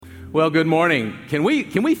Well, good morning. Can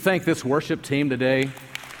we thank this worship team today?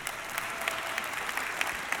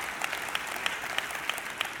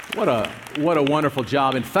 What a wonderful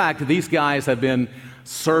job. In fact, these guys have been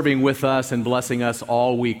serving with us and blessing us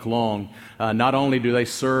all week long. Not only do they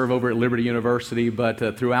serve over at Liberty University,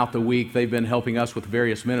 but throughout the week they've been helping us with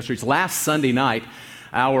various ministries. Last Sunday night,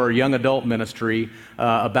 our young adult ministry,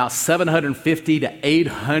 about 750 to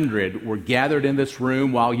 800 were gathered in this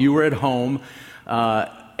room while you were at home.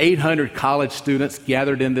 800 college students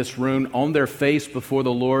gathered in this room on their face before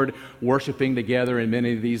the Lord, worshiping together, and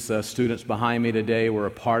many of these students behind me today were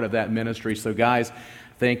a part of that ministry. So guys,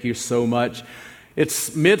 thank you so much.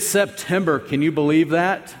 It's mid-September. Can you believe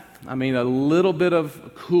that? I mean, a little bit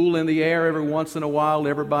of cool in the air every once in a while.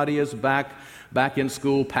 Everybody is back in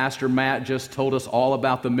school. Pastor Matt just told us all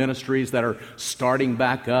about the ministries that are starting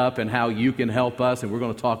back up and how you can help us, and we're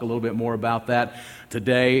going to talk a little bit more about that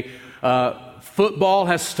today. Football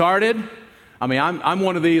has started. I mean, I'm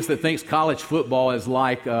one of these that thinks college football is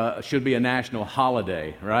like, should be a national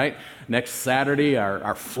holiday, right? Next Saturday,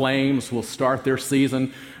 our Flames will start their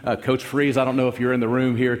season. Coach Freeze, I don't know if you're in the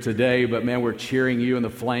room here today, but man, we're cheering you and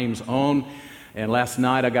the Flames on. And last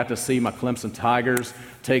night, I got to see my Clemson Tigers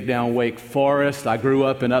take down Wake Forest. I grew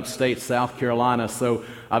up in upstate South Carolina, so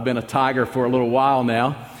I've been a Tiger for a little while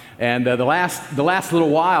now. And the last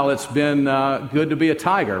little while, it's been good to be a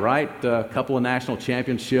Tiger, right? A couple of national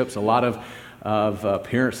championships, a lot of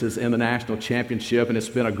appearances in the national championship, and it's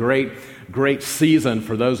been a great season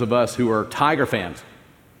for those of us who are Tiger fans.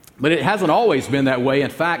 But it hasn't always been that way.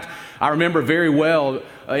 In fact, I remember very well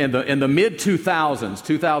in the mid-2000s,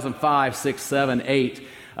 2005, 6, 7, 8,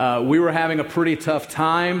 we were having a pretty tough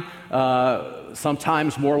time,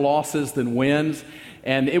 sometimes more losses than wins.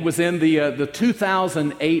 And it was in the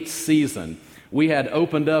 2008 season. We had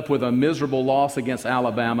opened up with a miserable loss against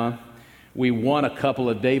Alabama. We won a couple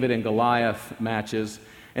of David and Goliath matches.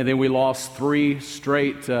 And then we lost 3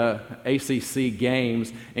 straight ACC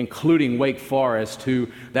games, including Wake Forest, who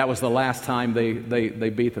that was the last time they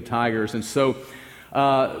beat the Tigers. And so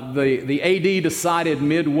the AD decided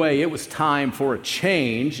midway it was time for a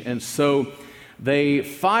change. And so they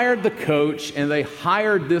fired the coach and they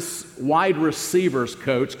hired this wide receivers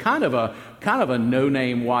coach, kind of a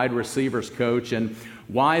no-name wide receivers coach. And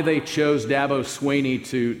why they chose Dabo Swinney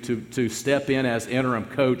to step in as interim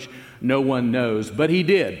coach, no one knows, but he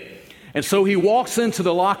did. And so he walks into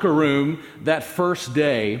the locker room that first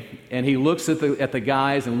day and he looks at the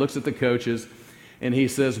guys and looks at the coaches and he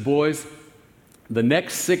says, "Boys, the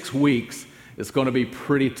next 6 weeks it's going to be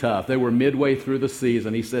pretty tough." They were midway through the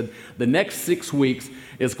season. He said, "The next 6 weeks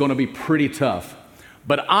is going to be pretty tough,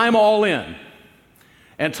 but I'm all in.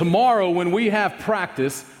 And tomorrow when we have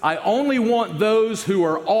practice, I only want those who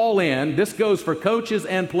are all in." This goes for coaches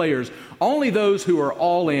and players. Only those who are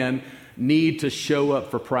all in need to show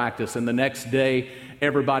up for practice. And the next day,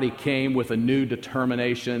 everybody came with a new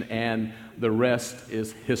determination, and the rest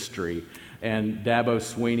is history. And Dabo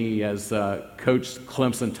Swinney has coached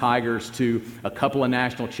Clemson Tigers to a couple of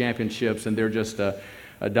national championships, and they're just a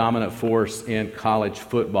dominant force in college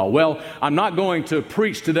football. Well, I'm not going to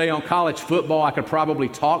preach today on college football. I could probably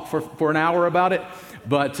talk for an hour about it.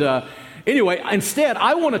 But anyway, instead,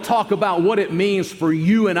 I want to talk about what it means for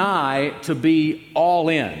you and I to be all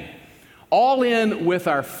in. All in with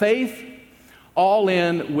our faith, all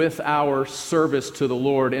in with our service to the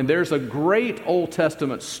Lord. And there's a great Old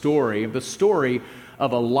Testament story, the story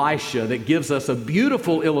of Elisha, that gives us a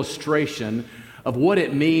beautiful illustration of what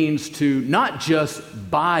it means to not just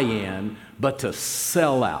buy in, but to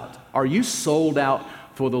sell out. Are you sold out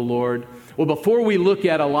for the Lord? Well, before we look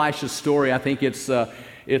at Elisha's story, I think it's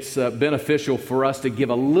beneficial for us to give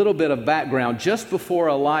a little bit of background. Just before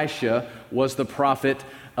Elisha was the prophet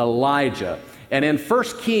Elijah. And in 1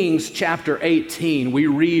 Kings chapter 18, we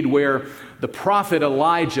read where the prophet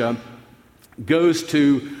Elijah goes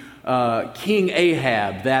to King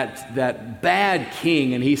Ahab, that bad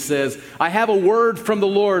king, and he says, "I have a word from the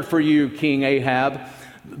Lord for you, King Ahab.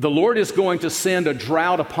 The Lord is going to send a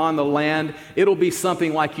drought upon the land. It'll be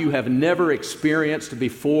something like you have never experienced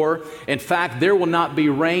before. In fact, there will not be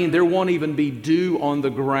rain. There won't even be dew on the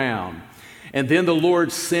ground." And then the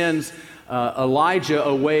Lord sends Elijah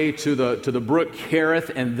away to the brook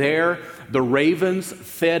Kerith, and there the ravens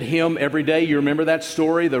fed him every day. You remember that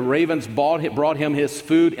story? The ravens brought him his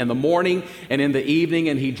food in the morning and in the evening,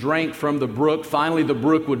 and he drank from the brook. Finally, the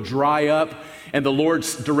brook would dry up, and the Lord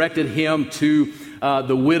directed him to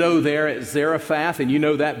the widow there at Zarephath, and you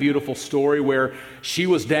know that beautiful story where she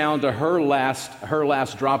was down to her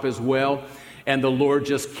last drop as well, and the Lord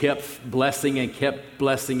just kept blessing and kept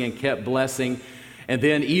blessing and kept blessing. And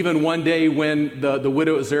then even one day when the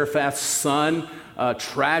widow of Zarephath's son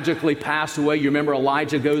tragically passed away, you remember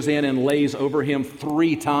Elijah goes in and lays over him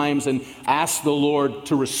 3 times and asks the Lord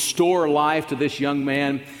to restore life to this young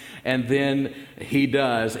man, and then he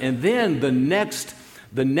does. And then the next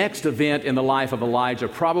event in the life of Elijah,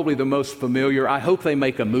 probably the most familiar, I hope they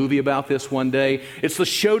make a movie about this one day. It's the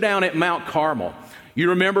showdown at Mount Carmel. You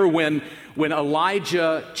remember when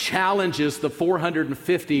Elijah challenges the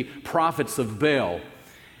 450 prophets of Baal,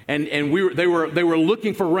 and they were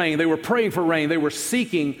looking for rain. They were praying for rain. They were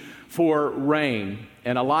seeking for rain.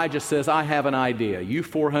 And Elijah says, I have an idea. You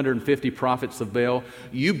 450 prophets of Baal,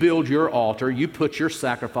 you build your altar, you put your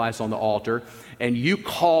sacrifice on the altar, and you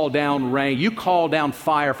call down rain. You call down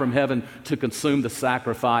fire from heaven to consume the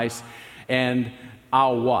sacrifice, and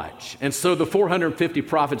I'll watch. And so the 450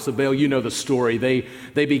 prophets of Baal, you know the story. They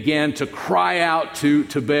began to cry out to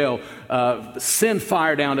Baal, send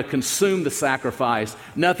fire down to consume the sacrifice.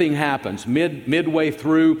 Nothing happens. Midway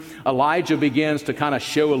through, Elijah begins to kind of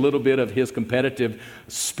show a little bit of his competitive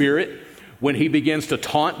spirit when he begins to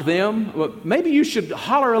taunt them. Well, maybe you should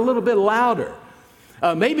holler a little bit louder.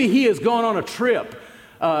 Maybe he has gone on a trip.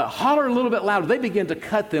 Holler a little bit louder. They begin to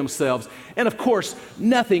cut themselves. And of course,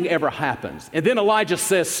 nothing ever happens. And then Elijah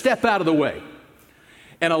says, step out of the way.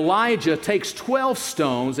 And Elijah takes 12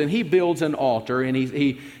 stones and he builds an altar, and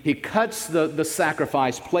he cuts the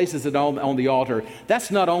sacrifice, places it on the altar.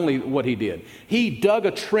 That's not only what he did. He dug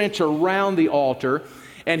a trench around the altar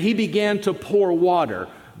and he began to pour water,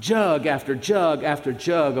 jug after jug after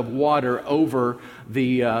jug of water over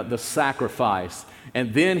the sacrifice.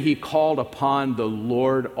 And then he called upon the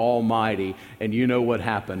Lord Almighty. And you know what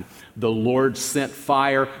happened. The Lord sent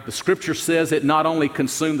fire. The scripture says it not only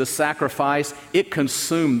consumed the sacrifice, it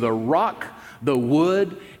consumed the rock, the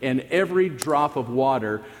wood, and every drop of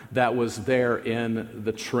water that was there in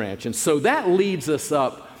the trench. And so that leads us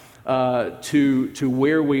up to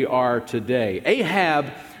where we are today. Ahab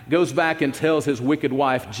goes back and tells his wicked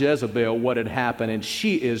wife Jezebel what had happened, and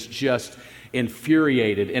she is just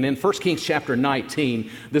infuriated. And in 1 Kings chapter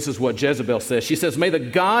 19, this is what Jezebel says. She says, may the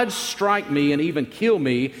gods strike me and even kill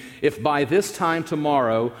me if by this time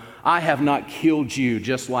tomorrow I have not killed you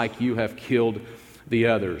just like you have killed the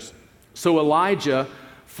others. So Elijah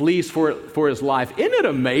flees for his life. Isn't it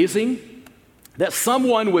amazing that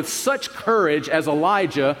someone with such courage as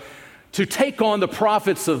Elijah to take on the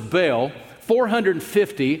prophets of Baal,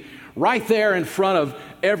 450, right there in front of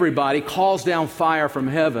everybody, calls down fire from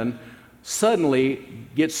heaven, suddenly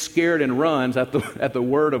gets scared and runs at the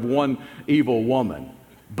word of one evil woman.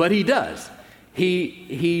 But he does.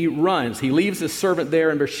 He runs. He leaves his servant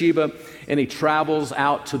there in Beersheba, and he travels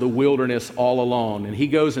out to the wilderness all alone. And he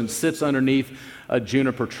goes and sits underneath a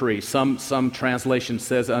juniper tree. Some translation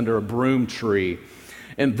says under a broom tree.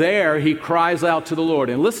 And there he cries out to the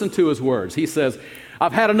Lord. And listen to his words. He says,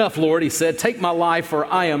 I've had enough, Lord. He said, take my life, for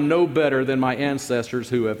I am no better than my ancestors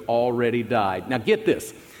who have already died. Now get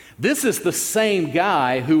this. This is the same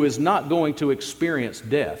guy who is not going to experience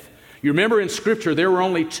death. You remember in Scripture, there were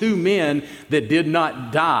only 2 men that did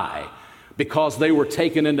not die because they were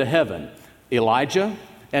taken into heaven, Elijah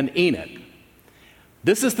and Enoch.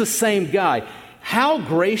 This is the same guy. How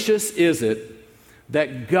gracious is it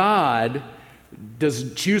that God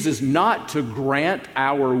chooses not to grant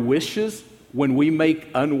our wishes when we make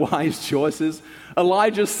unwise choices?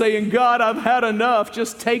 Elijah's saying, God, I've had enough.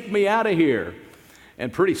 Just take me out of here.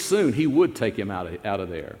 And pretty soon he would take him out of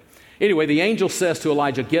there. Anyway, the angel says to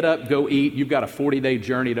Elijah, get up, go eat. You've got a 40-day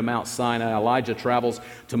journey to Mount Sinai. Elijah travels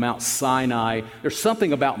to Mount Sinai. There's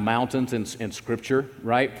something about mountains in Scripture,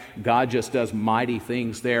 right? God just does mighty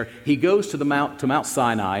things there. He goes to Mount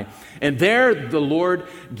Sinai, and there the Lord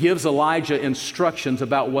gives Elijah instructions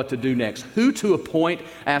about what to do next, who to appoint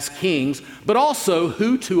as kings, but also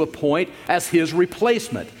who to appoint as his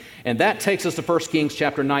replacement. And that takes us to 1 Kings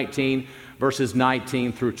chapter 19, verses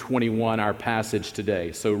 19 through 21, our passage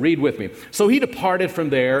today. So read with me. So he departed from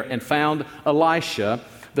there and found Elisha,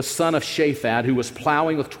 the son of Shaphat, who was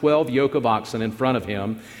plowing with 12 yoke of oxen in front of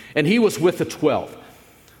him, and he was with the 12th.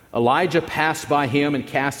 Elijah passed by him and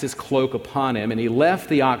cast his cloak upon him, and he left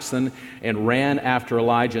the oxen and ran after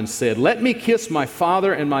Elijah and said, let me kiss my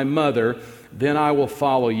father and my mother, then I will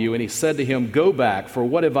follow you. And he said to him, go back, for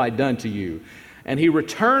what have I done to you? And he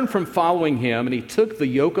returned from following him, and he took the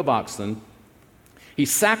yoke of oxen. He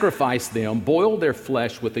sacrificed them, boiled their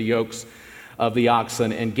flesh with the yokes of the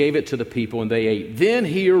oxen, and gave it to the people, and they ate. Then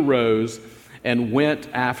he arose and went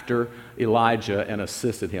after Elijah and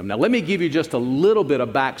assisted him. Now, let me give you just a little bit of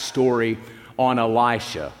backstory on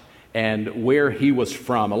Elisha. and where he was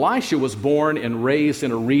from. Elisha was born and raised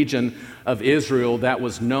in a region of Israel that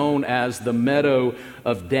was known as the Meadow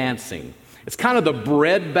of Dancing. It's kind of the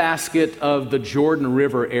breadbasket of the Jordan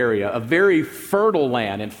River area, a very fertile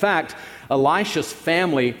land. In fact, Elisha's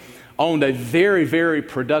family owned a very, very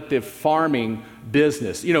productive farming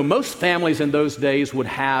business. You know, most families in those days would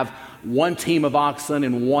have one team of oxen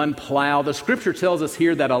and one plow. The scripture tells us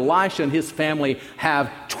here that Elisha and his family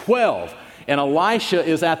have 12. And Elisha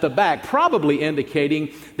is at the back, probably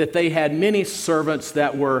indicating that they had many servants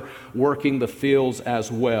that were working the fields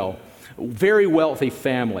as well. Very wealthy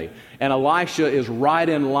family. And Elisha is right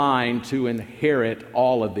in line to inherit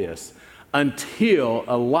all of this until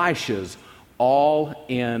Elisha's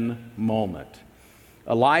all-in moment.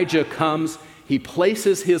 Elijah comes, he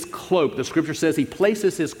places his cloak. The scripture says he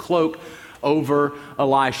places his cloak over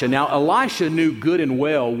Elisha. Now, Elisha knew good and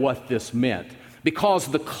well what this meant. Because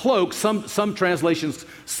the cloak, some translations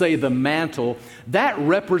say the mantle, that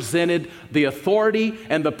represented the authority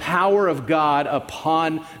and the power of God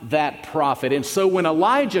upon that prophet. And so when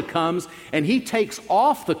Elijah comes and he takes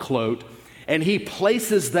off the cloak and he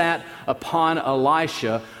places that upon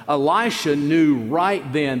Elisha, Elisha knew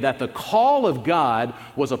right then that the call of God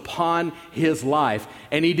was upon his life.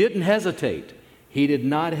 And he didn't hesitate. He did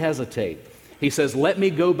not hesitate. He says, let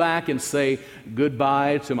me go back and say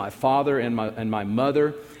goodbye to my father and my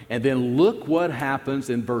mother. And then look what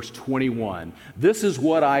happens in verse 21. This is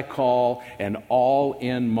what I call an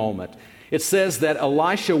all-in moment. It says that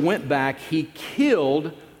Elisha went back, he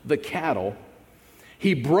killed the cattle,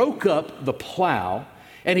 he broke up the plow,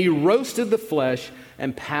 and he roasted the flesh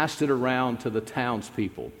and passed it around to the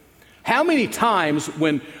townspeople. How many times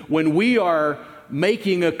when we are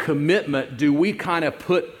making a commitment do we kind of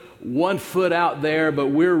put one foot out there, but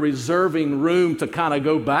we're reserving room to kind of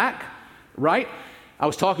go back, right? I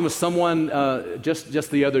was talking with someone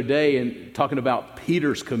just the other day and talking about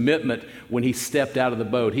Peter's commitment when he stepped out of the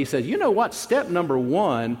boat. He said, you know what? Step number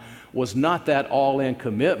one was not that all-in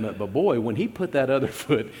commitment, but boy, when he put that other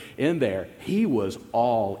foot in there, he was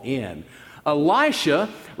all in. Elisha,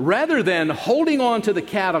 rather than holding on to the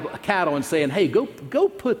cattle and saying, hey, go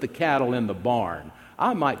put the cattle in the barn,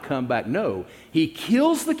 I might come back. No, he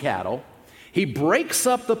kills the cattle, he breaks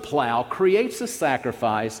up the plow, creates a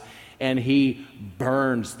sacrifice, and he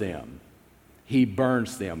burns them. He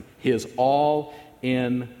burns them. His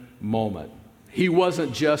all-in moment. He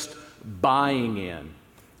wasn't just buying in.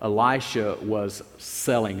 Elisha was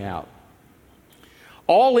selling out.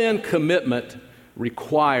 All-in commitment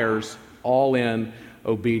requires all-in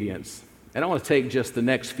obedience. And I want to take just the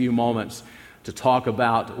next few moments to talk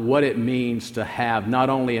about what it means to have not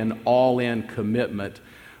only an all-in commitment,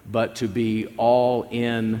 but to be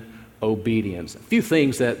all-in obedience. A few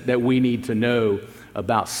things that we need to know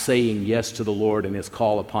about saying yes to the Lord and His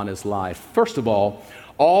call upon His life. First of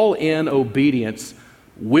all-in obedience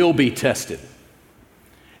will be tested.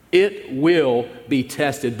 It will be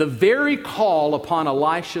tested. The very call upon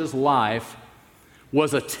Elisha's life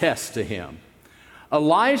was a test to him.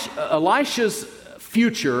 Elisha's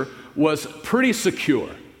future was pretty secure.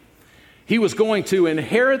 He was going to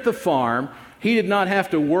inherit the farm. He did not have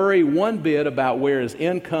to worry one bit about where his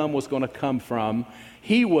income was going to come from.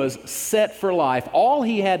 He was set for life. All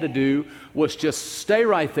he had to do was just stay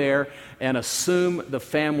right there and assume the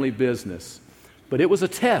family business. But it was a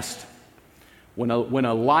test. When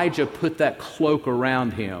Elijah put that cloak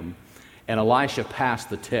around him and Elisha passed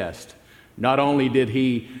the test, not only did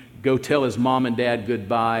he go tell his mom and dad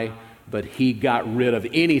goodbye, but he got rid of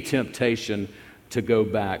any temptation to go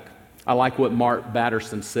back. I like what Mark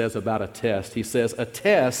Batterson says about a test. He says, a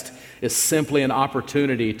test is simply an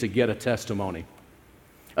opportunity to get a testimony.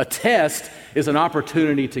 A test is an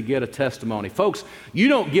opportunity to get a testimony. Folks, you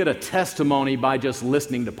don't get a testimony by just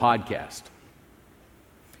listening to podcasts.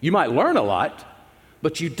 You might learn a lot,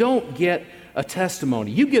 but you don't get a testimony.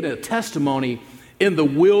 You get a testimony in the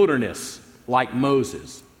wilderness like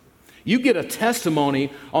Moses. You get a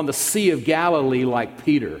testimony on the Sea of Galilee like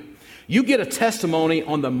Peter. You get a testimony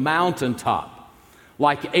on the mountaintop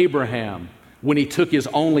like Abraham when he took his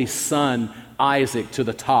only son Isaac to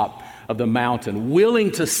the top of the mountain,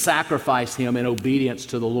 willing to sacrifice him in obedience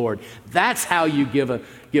to the Lord. That's how you give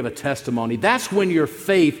a testimony. That's when your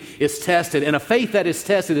faith is tested. And a faith that is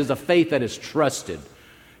tested is a faith that is trusted.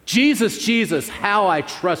 Jesus, how I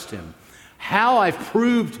trust Him, how I've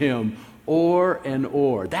proved Him o'er and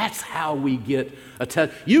o'er. That's how we get a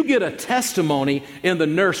You get a testimony in the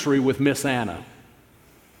nursery with Miss Anna.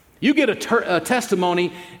 You get a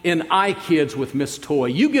testimony in iKids with Miss Toy.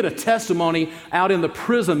 You get a testimony out in the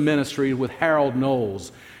prison ministry with Harold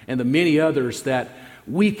Knowles and the many others that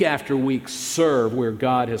week after week serve where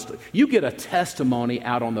God has. You get a testimony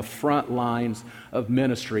out on the front lines of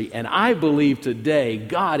ministry, and I believe today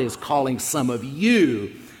God is calling some of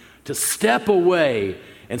you to step away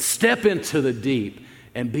and step into the deep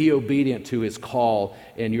and be obedient to His call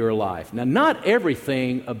in your life. Now, not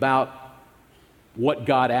everything about what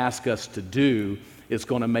God asks us to do is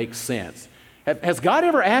going to make sense. Has God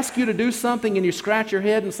ever asked you to do something and you scratch your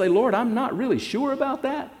head and say, Lord, I'm not really sure about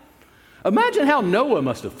that? Imagine how Noah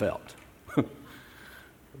must have felt.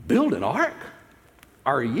 Build an ark?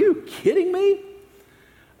 Are you kidding me?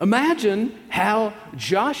 Imagine how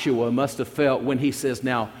Joshua must have felt when he says,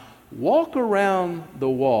 now, walk around the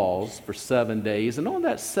walls for 7 days, and on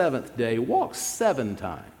that seventh day, walk 7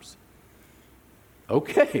 times.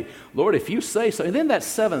 Okay, Lord, if you say so. And then that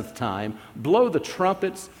 7th time, blow the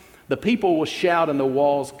trumpets. The people will shout and the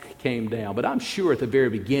walls came down. But I'm sure at the very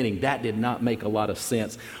beginning that did not make a lot of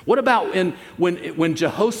sense. What about when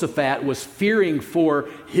Jehoshaphat was fearing for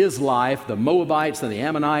his life, the Moabites and the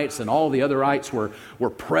Ammonites and all the otherites were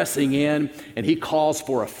pressing in, and he calls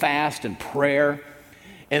for a fast and prayer.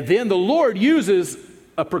 And then the Lord uses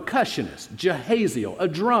a percussionist, Jehaziel, a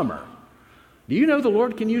drummer. Do you know the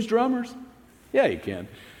Lord can use drummers? Yeah, He can.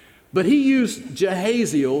 But He used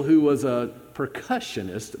Jehaziel, who was a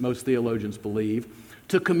percussionist, most theologians believe,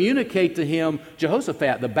 to communicate to him,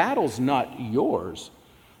 Jehoshaphat, the battle's not yours.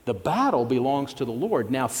 The battle belongs to the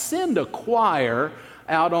Lord. Now send a choir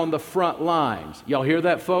out on the front lines. Y'all hear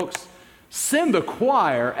that, folks? Send the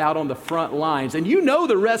choir out on the front lines. And you know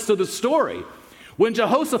the rest of the story. When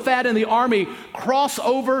Jehoshaphat and the army cross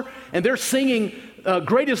over and they're singing,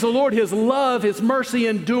 great is the Lord, His love, His mercy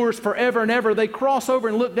endures forever and ever, they cross over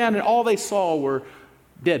and look down and all they saw were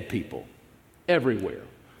dead people everywhere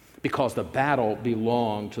because the battle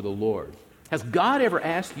belonged to the Lord. Has God ever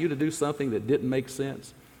asked you to do something that didn't make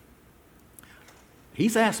sense?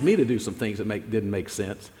 He's asked me to do some things that didn't make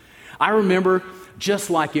sense. I remember just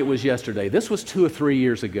like it was yesterday. This was 2 or 3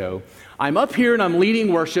 years ago. I'm up here and I'm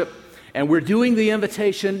leading worship, and we're doing the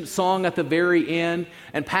invitation song at the very end,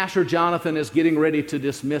 and Pastor Jonathan is getting ready to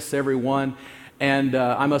dismiss everyone. And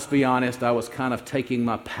I must be honest, I was kind of taking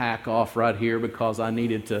my pack off right here because I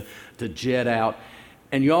needed to jet out.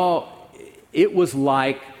 And y'all, it was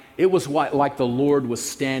like the Lord was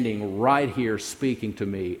standing right here speaking to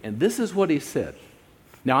me. And this is what He said.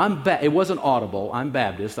 Now, it wasn't audible. I'm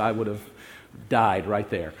Baptist. I would have died right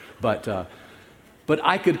there. But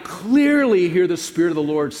I could clearly hear the Spirit of the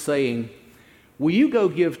Lord saying, will you go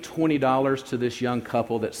give $20 to this young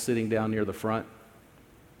couple that's sitting down near the front?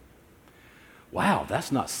 Wow,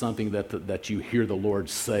 that's not something that you hear the Lord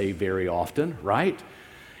say very often, right?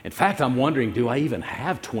 In fact, I'm wondering, do I even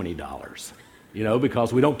have $20?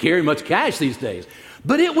 Because we don't carry much cash these days.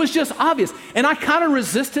 But it was just obvious. And I kind of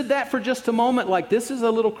resisted that for just a moment, like this is a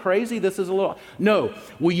little crazy, No,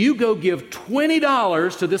 will you go give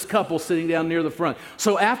 $20 to this couple sitting down near the front?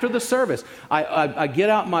 So after the service, I get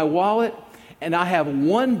out my wallet, and I have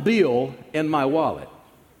one bill in my wallet,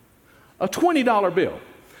 a $20 bill.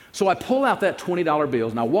 So I pull out that $20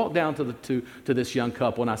 bills, and I walk down to this young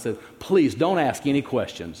couple, and I said, please don't ask any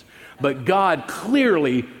questions. But God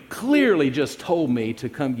clearly just told me to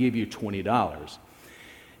come give you $20.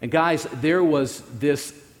 And guys, there was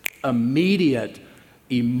this immediate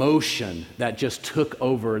emotion that just took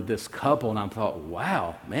over this couple, and I thought,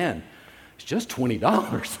 wow, man, it's just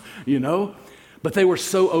 $20, But they were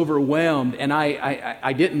so overwhelmed, and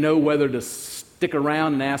I didn't know whether to stick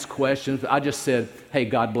around and ask questions. I just said, hey,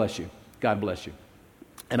 God bless you. God bless you.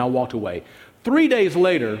 And I walked away. 3 days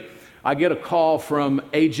later, I get a call from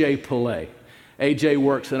A.J. Pillay. A.J.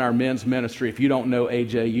 works in our men's ministry. If you don't know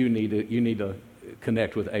A.J., you need to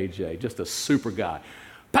connect with A.J. Just a super guy.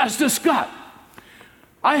 Pastor Scott,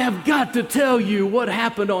 I have got to tell you what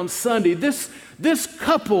happened on Sunday. This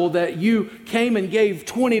couple that you came and gave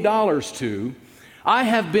 $20 to, I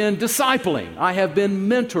have been discipling. I have been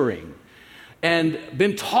mentoring and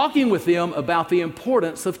been talking with them about the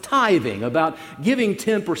importance of tithing, about giving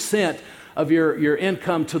 10% of your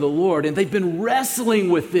income to the Lord. And they've been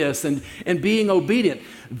wrestling with this and being obedient.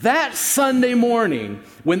 That Sunday morning,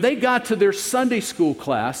 when they got to their Sunday school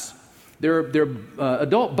class, their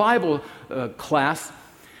adult Bible class,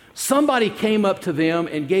 somebody came up to them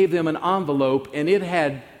and gave them an envelope, and it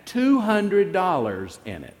had $200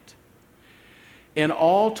 in it, in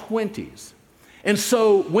all 20s. And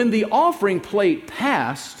so when the offering plate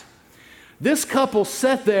passed, this couple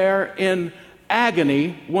sat there in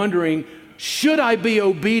agony, wondering, should I be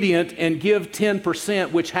obedient and give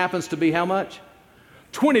 10%, which happens to be how much?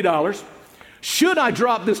 $20. Should I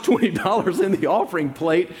drop this $20 in the offering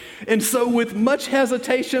plate? And so with much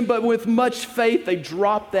hesitation, but with much faith, they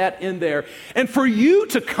dropped that in there. And for you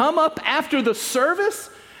to come up after the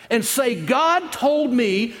service and say, God told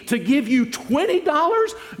me to give you $20,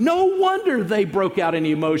 no wonder they broke out in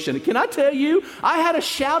emotion. Can I tell you, I had a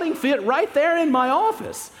shouting fit right there in my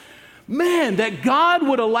office. Man, that God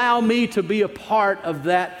would allow me to be a part of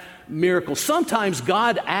that miracle. Sometimes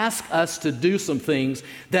God asks us to do some things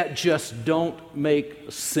that just don't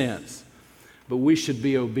make sense, but we should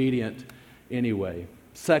be obedient anyway.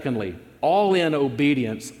 Secondly, all-in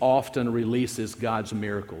obedience often releases God's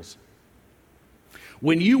miracles.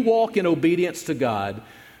 When you walk in obedience to God,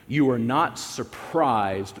 you are not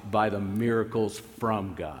surprised by the miracles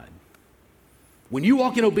from God. When you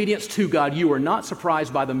walk in obedience to God, you are not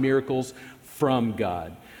surprised by the miracles from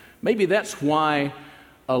God. Maybe that's why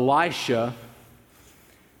Elisha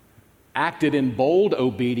acted in bold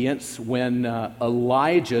obedience when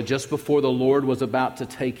Elijah, just before the Lord was about to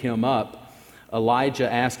take him up,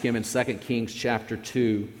 Elijah asked him in 2 Kings chapter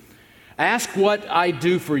 2, "Ask what I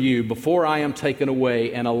do for you before I am taken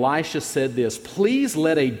away." And Elisha said this, "Please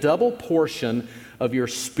let a double portion of your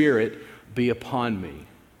spirit be upon me."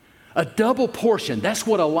 A double portion, that's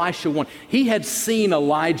what Elisha wanted. He had seen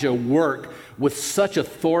Elijah work with such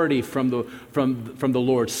authority from the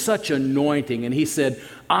Lord, such anointing. And he said,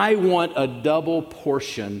 I want a double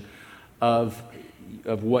portion of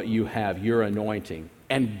what you have, your anointing.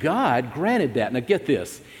 And God granted that. Now get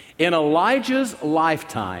this. In Elijah's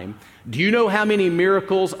lifetime, do you know how many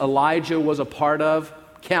miracles Elijah was a part of?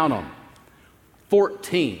 Count them.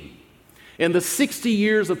 14. In the 60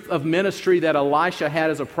 years of ministry that Elisha had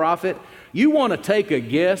as a prophet, you want to take a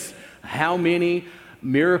guess how many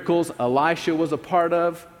miracles Elisha was a part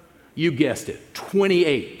of? You guessed it,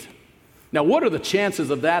 28. Now, what are the chances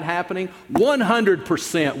of that happening?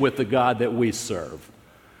 100% with the God that we serve.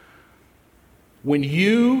 When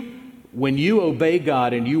you obey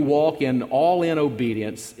God and you walk in all-in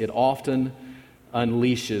obedience, it often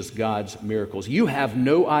unleashes God's miracles. You have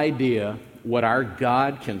no idea what our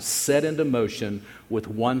God can set into motion with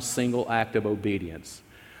one single act of obedience.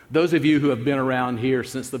 Those of you who have been around here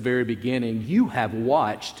since the very beginning, you have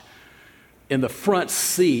watched in the front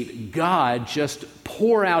seat God just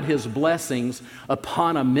pour out His blessings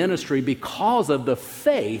upon a ministry because of the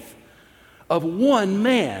faith of one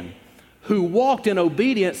man who walked in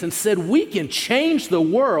obedience and said, we can change the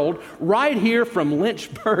world right here from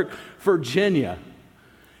Lynchburg, Virginia.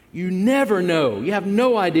 You never know. You have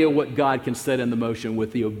no idea what God can set into motion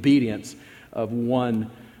with the obedience of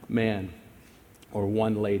one man or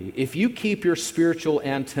one lady. If you keep your spiritual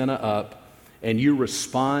antenna up and you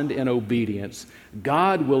respond in obedience,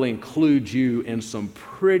 God will include you in some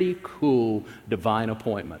pretty cool divine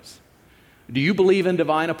appointments. Do you believe in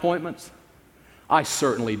divine appointments? I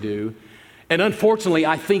certainly do. And unfortunately,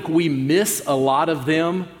 I think we miss a lot of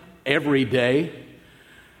them every day.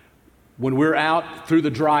 When we're out through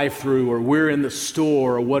the drive-thru or we're in the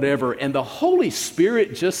store or whatever, and the Holy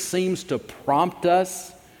Spirit just seems to prompt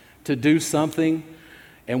us to do something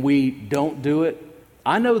and we don't do it.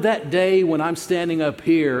 I know that day when I'm standing up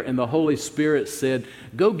here and the Holy Spirit said,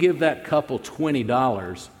 go give that couple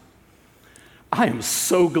 $20. I am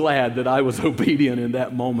so glad that I was obedient in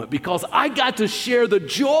that moment because I got to share the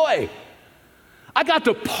joy. I got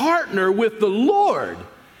to partner with the Lord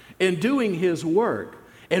in doing His work.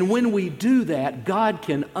 And when we do that, God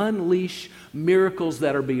can unleash miracles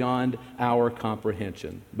that are beyond our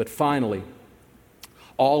comprehension. But finally,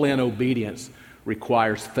 all-in obedience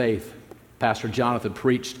requires faith. Pastor Jonathan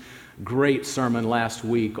preached a great sermon last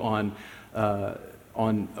week on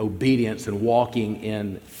obedience and walking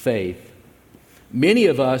in faith. Many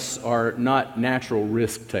of us are not natural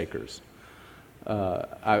risk takers.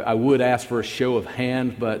 I would ask for a show of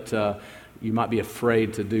hands, but you might be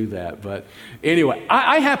afraid to do that. But anyway,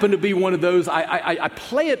 I happen to be one of those. I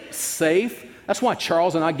play it safe. That's why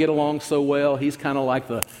Charles and I get along so well. He's kind of like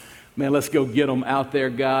the, man, let's go get them out there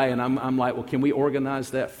guy. And I'm like, well, can we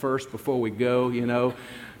organize that first before we go, you know?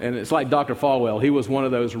 And it's like Dr. Falwell. He was one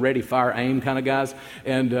of those ready, fire, aim kind of guys.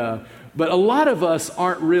 And but a lot of us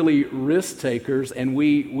aren't really risk takers, and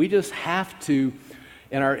we just have to,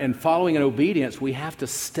 in following in obedience, we have to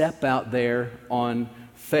step out there on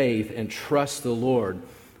faith and trust the Lord.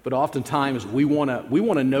 But oftentimes we want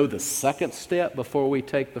to know the second step before we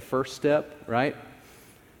take the first step, right?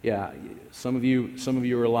 Yeah, some of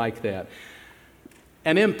you are like that.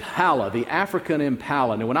 An impala, the African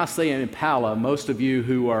impala. Now, when I say an impala, most of you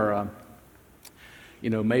who are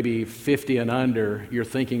maybe 50 and under, you're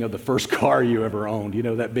thinking of the first car you ever owned,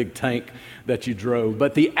 that big tank that you drove.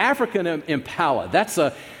 But the African impala,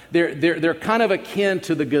 they're kind of akin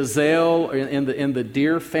to the gazelle in the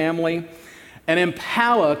deer family. An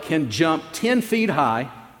impala can jump 10 feet high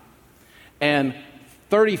and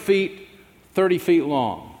 30 feet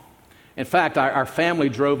long. In fact, our family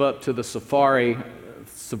drove up to the Safari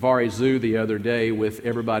Zoo the other day with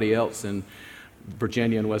everybody else in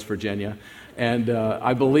Virginia and West Virginia. And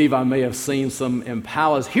I believe I may have seen some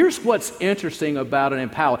impalas. Here's what's interesting about an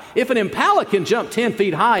impala. If an impala can jump 10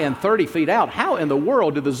 feet high and 30 feet out, how in the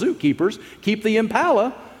world do the zookeepers keep the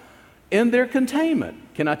impala in their containment?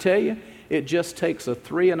 Can I tell you? It just takes a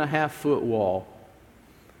 3.5-foot wall.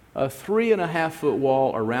 A 3.5-foot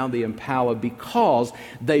wall around the impala, because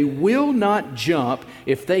they will not jump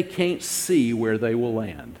if they can't see where they will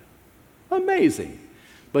land. Amazing.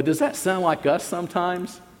 But does that sound like us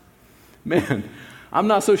sometimes? Man, I'm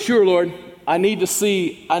not so sure, Lord. I need to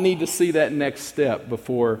see that next step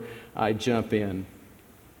before I jump in.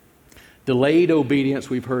 Delayed obedience,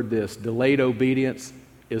 we've heard this. Delayed obedience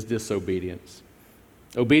is disobedience.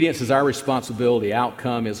 Obedience is our responsibility.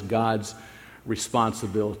 Outcome is God's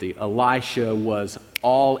responsibility. Elisha was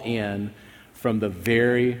all in from the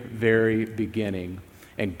very, very beginning,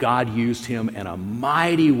 and God used him in a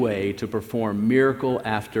mighty way to perform miracle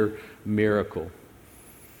after miracle.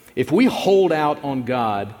 If we hold out on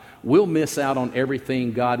God, we'll miss out on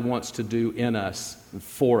everything God wants to do in us,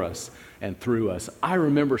 for us, and through us. I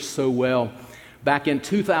remember so well, back in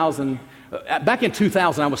 2000,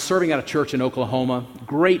 I was serving at a church in Oklahoma,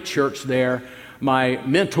 great church there. My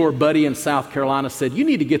mentor buddy in South Carolina said, you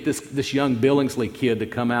need to get this young Billingsley kid to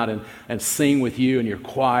come out and sing with you in your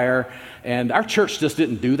choir. And our church just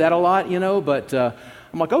didn't do that a lot, but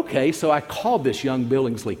I'm like, okay. So I called this young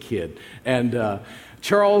Billingsley kid. And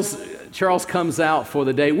Charles comes out for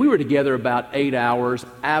the day. We were together about 8 hours,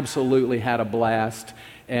 absolutely had a blast,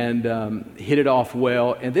 and hit it off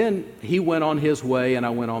well. And then he went on his way, and I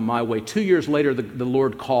went on my way. 2 years later, the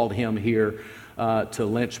Lord called him here to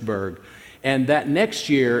Lynchburg. And that next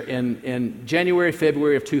year, in January,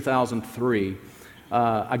 February of 2003,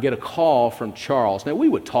 I get a call from Charles. Now, we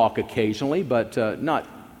would talk occasionally, but not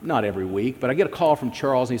every week. But I get a call from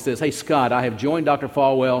Charles, and he says, hey, Scott, I have joined Dr.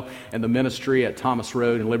 Falwell and the ministry at Thomas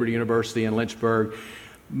Road and Liberty University in Lynchburg.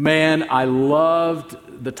 Man, I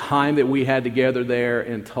loved the time that we had together there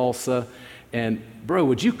in Tulsa. And, bro,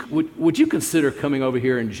 would you consider coming over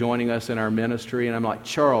here and joining us in our ministry? And I'm like,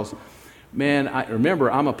 Charles, man,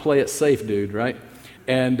 I'm a play it safe dude, right?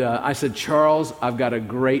 And I said, Charles, I've got a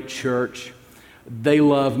great church. They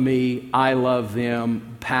love me. I love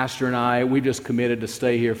them. Pastor and I, we just committed to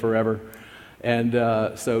stay here forever. And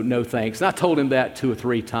so no thanks. And I told him that 2 or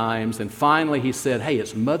 3 times. And finally he said, hey,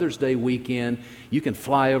 it's Mother's Day weekend. You can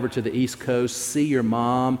fly over to the East Coast, see your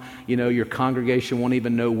mom. Your congregation won't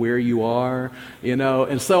even know where you are.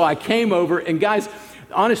 And so I came over. And guys,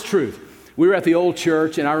 honest truth, we were at the old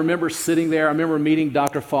church, and I remember sitting there. I remember meeting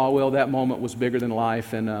Dr. Falwell. That moment was bigger than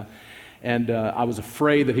life, and I was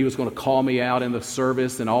afraid that he was going to call me out in the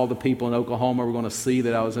service, and all the people in Oklahoma were going to see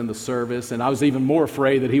that I was in the service, and I was even more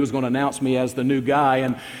afraid that he was going to announce me as the new guy,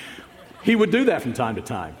 and he would do that from time to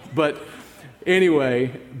time. But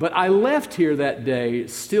anyway, I left here that day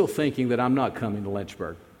still thinking that I'm not coming to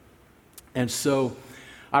Lynchburg. And so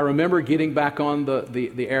I remember getting back on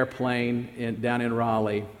the airplane down in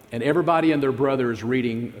Raleigh, and everybody and their brother is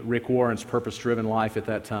reading Rick Warren's Purpose-Driven Life at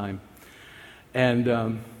that time.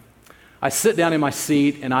 And I sit down in my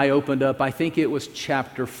seat, and I opened up, I think it was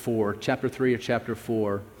chapter 3 or chapter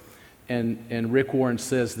 4, and Rick Warren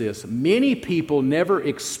says this: many people never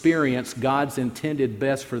experience God's intended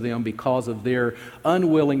best for them because of their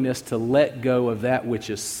unwillingness to let go of that which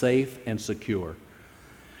is safe and secure.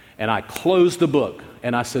 And I closed the book,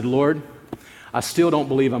 and I said, Lord, I still don't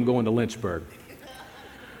believe I'm going to Lynchburg.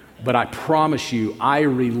 But I promise you, I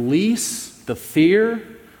release the fear,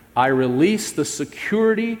 I release the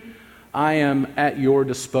security. I am at your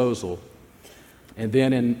disposal. And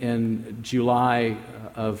then in July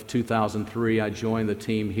of 2003, I joined the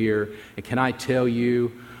team here. And can I tell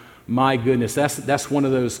you, my goodness, that's one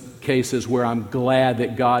of those cases where I'm glad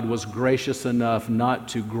that God was gracious enough not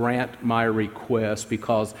to grant my request,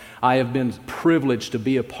 because I have been privileged to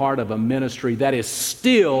be a part of a ministry that is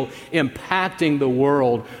still impacting the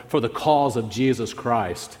world for the cause of Jesus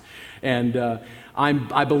Christ. And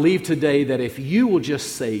I believe today that if you will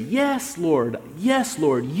just say, yes, Lord,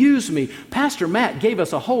 use me. Pastor Matt gave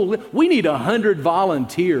us a whole list. We need 100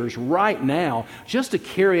 volunteers right now just to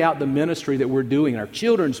carry out the ministry that we're doing, our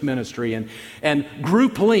children's ministry. And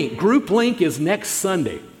Group Link. Group Link is next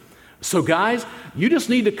Sunday. So guys, you just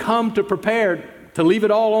need to come to prepared to leave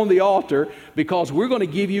it all on the altar, because we're going to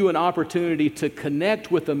give you an opportunity to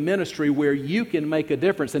connect with a ministry where you can make a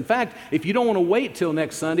difference. In fact, if you don't want to wait till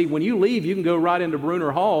next Sunday, when you leave, you can go right into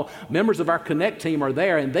Bruner Hall. Members of our Connect team are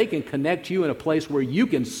there, and they can connect you in a place where you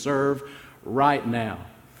can serve right now.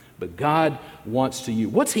 But God wants to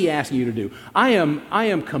use. What's He asking you to do? I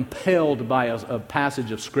am compelled by a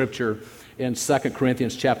passage of Scripture in 2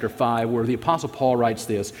 Corinthians chapter 5, where the Apostle Paul writes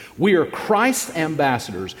this: we are Christ's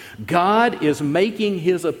ambassadors. God is making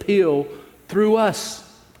His appeal through us.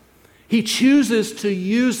 He chooses to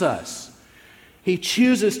use us. He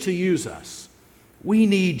chooses to use us. We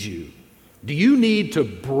need you. Do you need to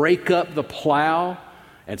break up the plow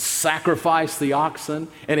and sacrifice the oxen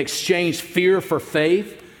and exchange fear for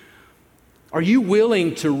faith? Are you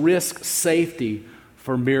willing to risk safety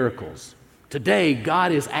for miracles? Today,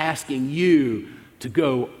 God is asking you to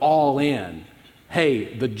go all in.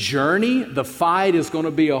 Hey, the journey, the fight is going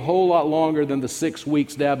to be a whole lot longer than the 6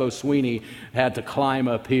 weeks Dabo Sweeney had to climb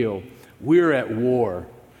uphill. We're at war.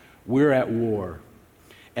 We're at war.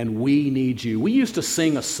 And we need you. We used to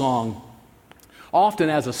sing a song, often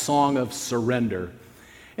as a song of surrender.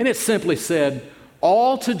 And it simply said,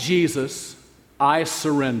 all to Jesus I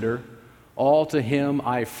surrender, all to Him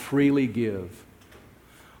I freely give.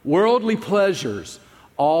 Worldly pleasures,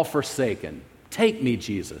 all forsaken. Take me,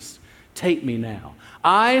 Jesus. Take me now.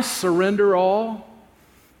 I surrender all.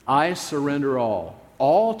 I surrender all.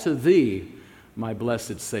 All to Thee, my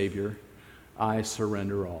blessed Savior. I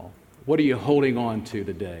surrender all. What are you holding on to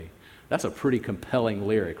today? That's a pretty compelling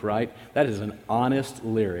lyric, right? That is an honest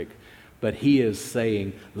lyric. But he is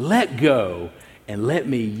saying, let go and let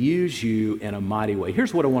me use you in a mighty way.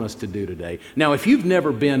 Here's what I want us to do today. Now, if you've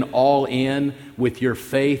never been all in with your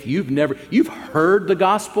faith, you've heard the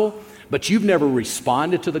gospel, but you've never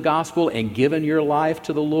responded to the gospel and given your life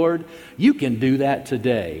to the Lord, you can do that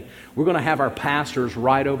today. We're going to have our pastors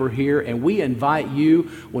right over here, and we invite you,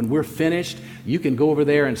 when we're finished, you can go over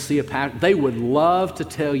there and see a pastor. They would love to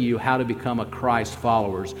tell you how to become a Christ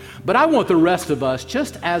follower. But I want the rest of us,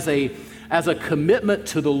 just as a commitment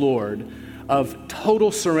to the Lord of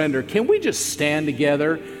total surrender, can we just stand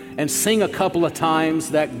together and sing a couple of times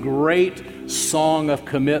that great song of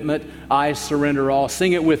commitment, I surrender all?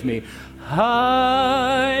 Sing it with me.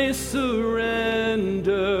 I surrender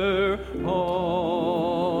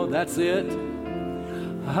all. That's it.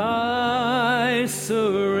 I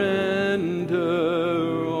surrender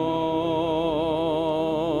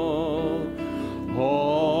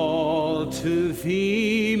all to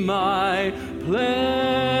Thee, my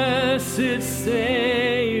blessed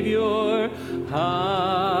Savior.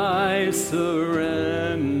 I surrender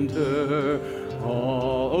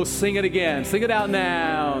all. Oh, sing it again. Sing it out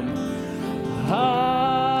now.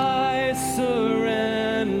 I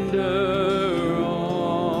surrender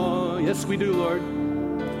all. Yes, we do, Lord.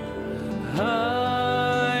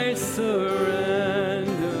 I surrender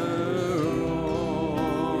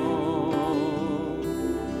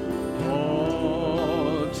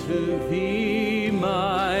all to Thee,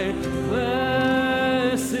 my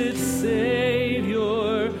blessed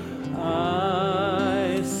Savior.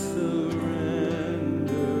 I surrender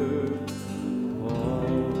all.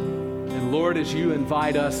 And Lord, as you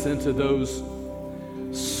invite us into those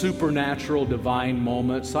supernatural, divine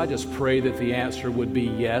moments, I just pray that the answer would be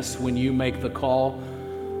yes when you make the call.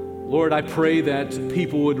 Lord, I pray that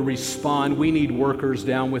people would respond. We need workers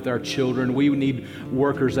down with our children. We need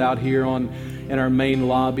workers out here in our main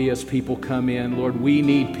lobby as people come in. Lord, we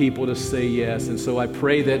need people to say yes. And so I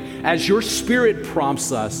pray that as your Spirit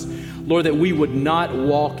prompts us, Lord, that we would not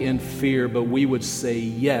walk in fear, but we would say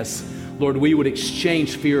yes. Lord, we would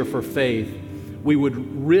exchange fear for faith. We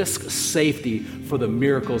would risk safety for the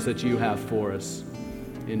miracles that you have for us.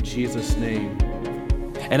 In Jesus' name.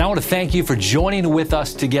 And I want to thank you for joining with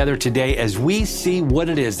us together today as we see what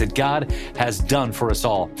it is that God has done for us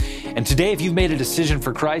all. And today, if you've made a decision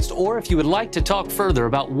for Christ, or if you would like to talk further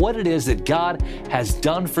about what it is that God has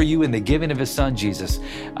done for you in the giving of His Son, Jesus,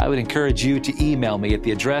 I would encourage you to email me at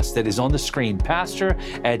the address that is on the screen,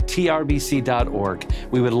 pastor@trbc.org.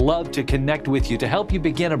 We would love to connect with you to help you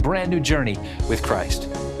begin a brand new journey with Christ.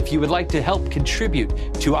 If you would like to help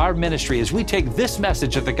contribute to our ministry as we take this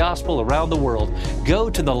message of the gospel around the world, go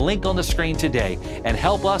to the link on the screen today and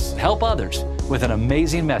help us help others with an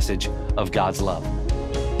amazing message of God's love.